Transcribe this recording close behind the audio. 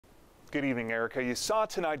Good evening, Erica. You saw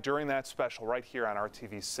tonight during that special right here on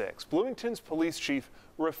RTV6, Bloomington's police chief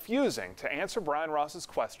refusing to answer Brian Ross's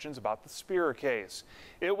questions about the Spierer case.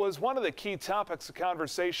 It was one of the key topics of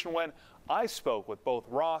conversation when I spoke with both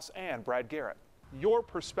Ross and Brad Garrett. Your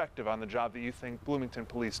perspective on the job that you think Bloomington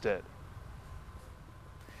police did?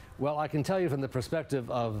 Well, I can tell you from the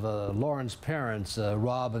perspective of Lauren's parents,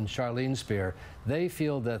 Rob and Charlene Spierer, they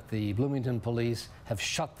feel that the Bloomington police have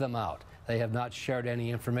shut them out. They have not shared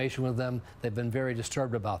any information with them. They've been very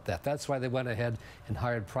disturbed about that. That's why they went ahead and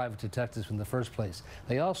hired private detectives in the first place.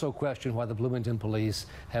 They also question why the Bloomington police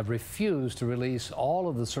have refused to release all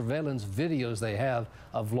of the surveillance videos they have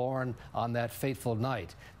of Lauren on that fateful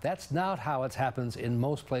night. That's not how it happens in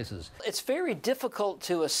most places. It's very difficult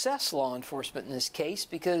to assess law enforcement in this case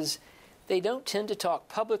because they don't tend to talk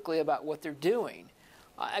publicly about what they're doing.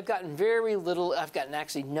 I've gotten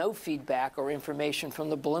actually no feedback or information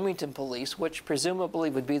from the Bloomington police, which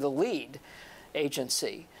presumably would be the lead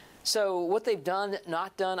agency. So what they've done,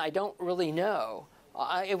 not done, I don't really know.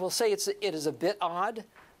 I will say it is a bit odd,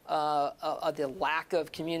 the lack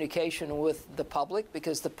of communication with the public,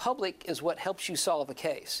 because the public is what helps you solve a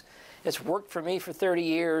case. It's worked for me for 30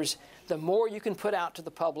 years. The more you can put out to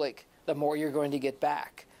the public, the more you're going to get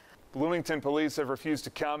back. Bloomington police have refused to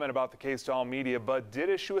comment about the case to all media, but did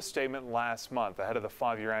issue a statement last month ahead of the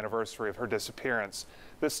 5-year anniversary of her disappearance.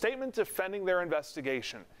 The statement defending their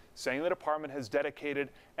investigation, saying the department has dedicated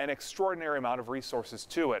an extraordinary amount of resources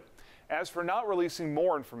to it. As for not releasing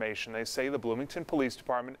more information, they say the Bloomington Police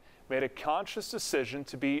Department made a conscious decision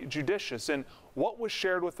to be judicious in what was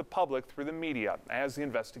shared with the public through the media as the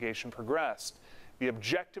investigation progressed. The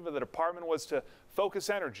objective of the department was to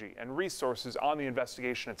focus energy and resources on the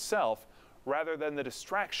investigation itself rather than the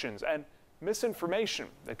distractions and misinformation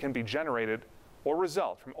that can be generated or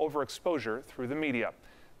result from overexposure through the media.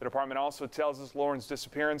 The department also tells us Lauren's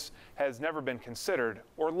disappearance has never been considered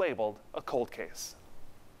or labeled a cold case.